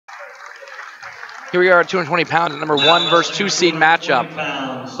Here we are at 220 pounds, number 1 versus 2 seed matchup.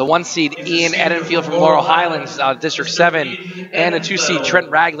 The 1 seed Ian Edenfield from Laurel Highlands, District 7, and the 2 seed Trent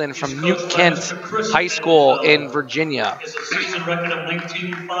Ragland from New Kent High School in Virginia. He has a season record of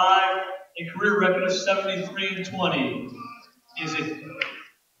 19-5, a career record of 73-20. He is a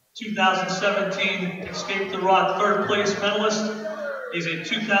 2017 Escape the Rock 3rd place medalist. He's a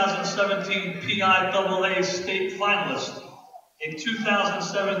 2017 PIAA state finalist. A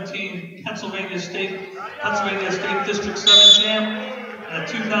 2017 Pennsylvania State District 7 champ, and a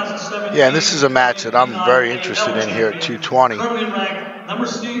 2017. Yeah, and this is a match that I'm very interested in here at 220. Currently ranked number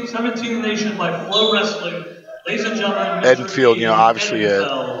 17 in the nation by Flow Wrestling. Ladies and gentlemen, Edenfield, you know, obviously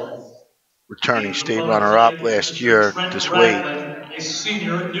a returning state runner-up last year this weight. A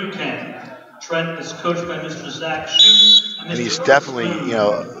senior at New Kent. Trent is coached by Mr. Zach Shute. And he's definitely, you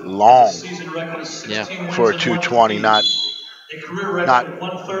know, long for a 220, not you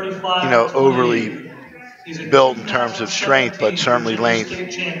know, overly built in terms of strength, but certainly length.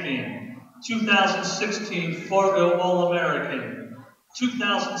 2016 Fargo All-American.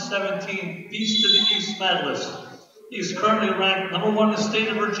 2017 Beast of the East medalist. He is currently ranked number 1 in the state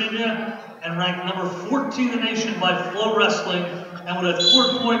of Virginia and ranked number 14 in the nation by Flow Wrestling. And with a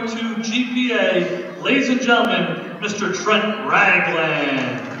 4.2 GPA, ladies and gentlemen, Mr. Trent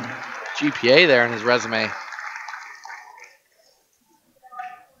Ragland. GPA there in his resume.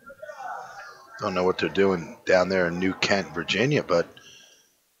 Don't know what they're doing down there in New Kent, Virginia, but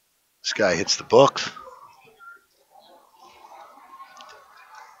this guy hits the books.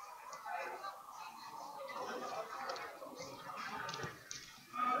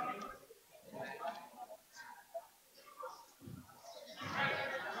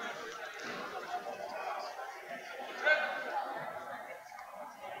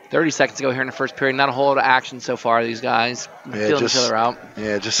 .30 seconds to go here in the first period. Not a whole lot of action so far. These guys feeling each other out.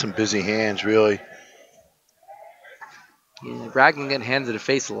 Yeah, just some busy hands, really. Yeah, Ragland getting hands to the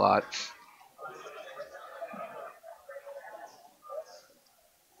face a lot.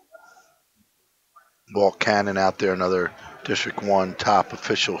 Walt Cannon out there, another District 1 top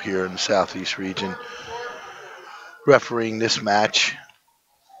official here in the Southeast region, refereeing this match.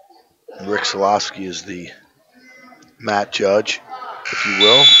 Rick Solowski is the mat judge, if you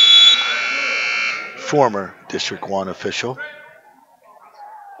will. Former District 1 official.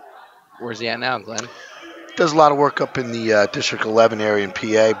 Where's he at now, Glenn? Does a lot of work up in the District 11 area in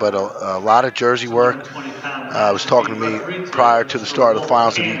PA, but a lot of Jersey work. Was talking to me prior to the start of the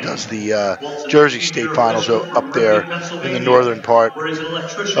finals that he does the Jersey State Finals up there in the northern part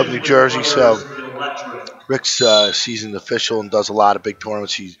of New Jersey. So Rick's seasoned official and does a lot of big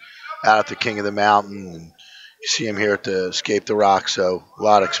tournaments. He's out at the King of the Mountain, and you see him here at the Escape the Rock. So a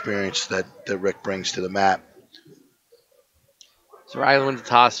lot of experience that Rick brings to the mat. So Ragland wins the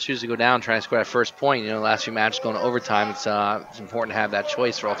toss, chooses to go down, trying to score that first point. You know, last few matches going to overtime. It's important to have that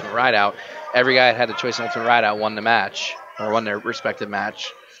choice for ultimate rideout. Every guy that had the choice in ultimate rideout won the match, or won their respective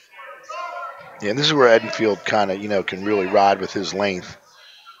match. Yeah, and this is where Edenfield kind of, you know, can really ride with his length.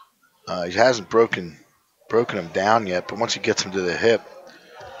 He hasn't broken him down yet, but once he gets him to the hip,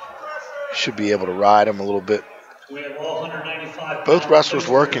 he should be able to ride him a little bit. We have all 195. Both wrestlers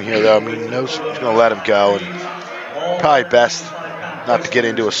working here, though. I mean, he's going to let him go, and probably best not to get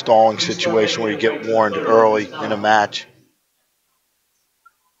into a stalling situation where you get warned early in a match.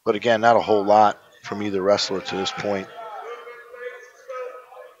 But again, not a whole lot from either wrestler to this point.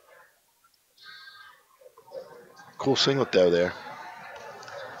 Cool singlet though there.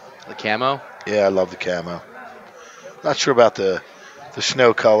 The camo? Yeah, I love the camo. Not sure about the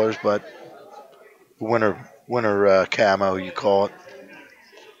snow colors, but winter camo you call it.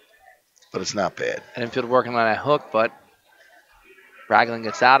 But it's not bad. Edenfield working on that hook, but Ragland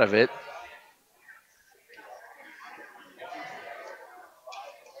gets out of it.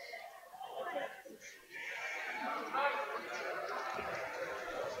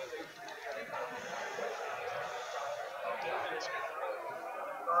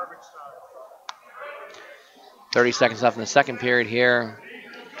 .30 seconds left in the second period here.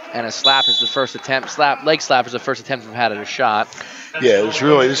 And a slap is the first attempt. Leg slap is the first attempt we've had at a shot. Yeah, this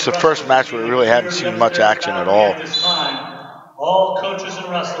is the first match where we really haven't seen much action at all. All coaches and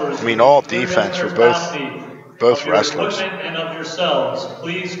wrestlers. I mean, all defense for both wrestlers. And of yourselves,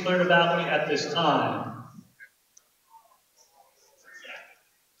 please clear the balcony at this time.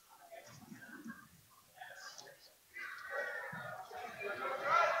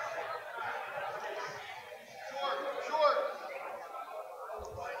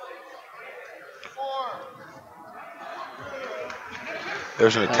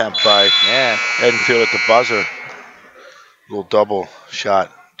 There's an attempt by Edenfield at the buzzer. Little double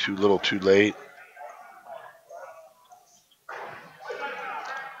shot, too little, too late.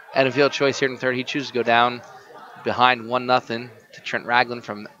 Edenfield choice here in the third. He chooses to go down behind 1-0 to Trent Ragland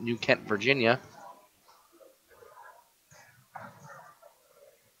from New Kent, Virginia.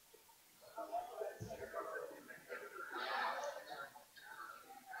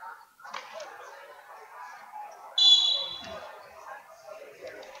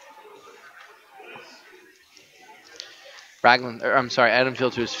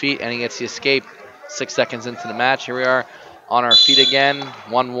 Edenfield to his feet, and he gets the escape 6 seconds into the match. Here we are on our feet again,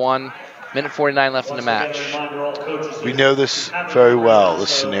 1-1. Minute 49 left in the match. We know this very well, this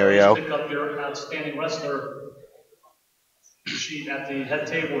scenario. Pick up your outstanding wrestler sheet at the head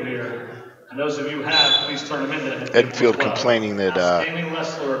table here. And those of you who have, please turn them in. Edenfield complaining that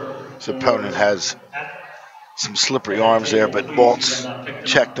his opponent has some slippery arms there, but Baltz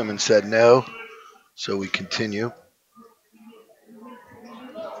checked him and said no. So we continue.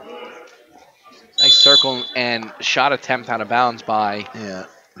 Nice circle and shot attempt out of bounds by. Yeah,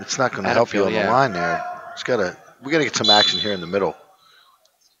 it's not going to help you on the line there. We got to get some action here in the middle.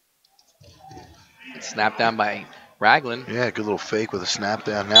 Snap down by Ragland. Yeah, good little fake with a snap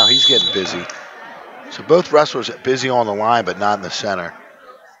down. Now he's getting busy. So both wrestlers are busy on the line, but not in the center.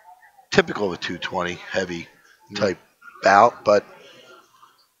 Typical of a 220 heavy type bout, but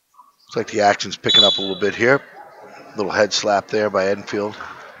looks like the action's picking up a little bit here. Little head slap there by Edenfield.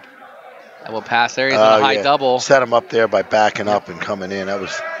 That will pass there. He's on a high double. Set him up there by backing up and coming in. That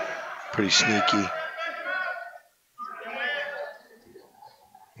was pretty sneaky.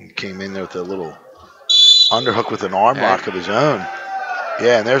 He came in there with a little underhook with an arm lock of his own.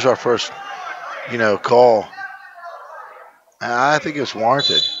 Yeah, and there's our first, call. I think it's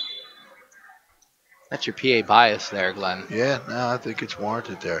warranted. That's your PA bias there, Glenn. Yeah, no, I think it's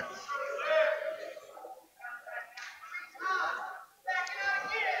warranted there.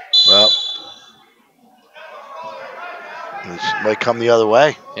 Well, this might come the other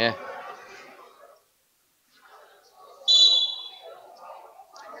way. Yeah.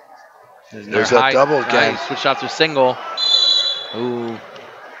 There's that double again. Switched out to a single. Ooh, would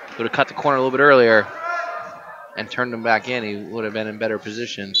have cut the corner a little bit earlier and turned him back in. He would have been in better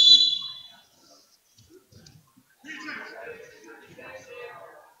position.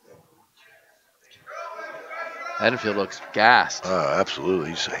 Edenfield looks gassed. Oh, absolutely.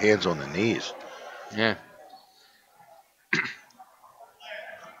 He's hands on the knees. Yeah.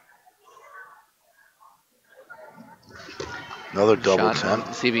 Another double attempt.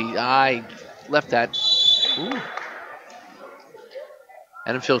 CBI left that. Ooh.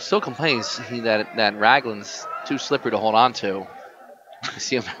 Edenfield still complains that Ragland's too slippery to hold on to. You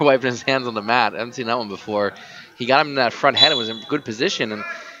see him wiping his hands on the mat. I haven't seen that one before. He got him in that front head and was in good position. And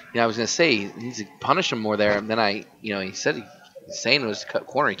I was going to say, he needs to punish him more there. And then he said he's saying it was cut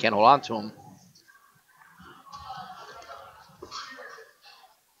corner. He can't hold on to him.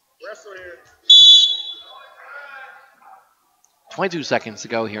 Wrestler here. 22 seconds to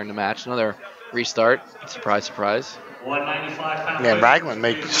go here in the match. Another restart. Surprise, surprise. 195 Man, Ragland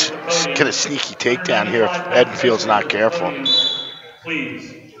may get a sneaky takedown here if Edenfield's not careful.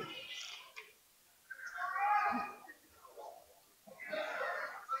 Please.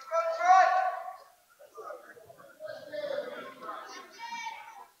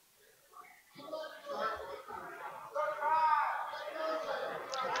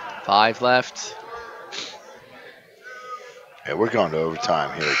 Five left. Yeah, we're going to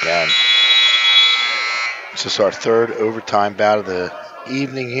overtime here again. This is our third overtime bout of the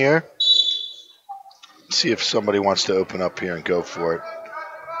evening here. Let's see if somebody wants to open up here and go for it.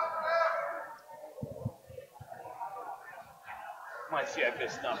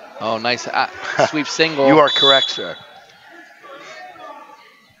 Oh, nice sweep single. You are correct, sir.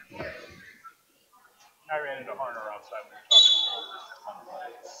 I ran into Harner outside when we were talking.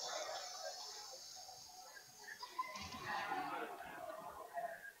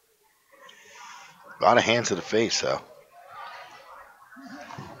 A lot of hands to the face, though.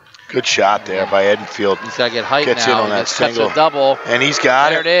 Good shot there by Edenfield. He's got to get height Gets now. in on that single. Cuts a double. And he's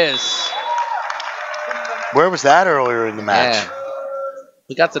got it. There it is. Where was that earlier in the match? Yeah.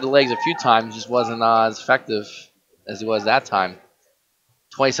 He got to the legs a few times, just wasn't as effective as he was that time.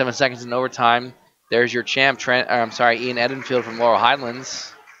 27 seconds in overtime. There's your champ, Ian Edenfield from Laurel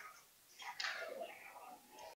Highlands.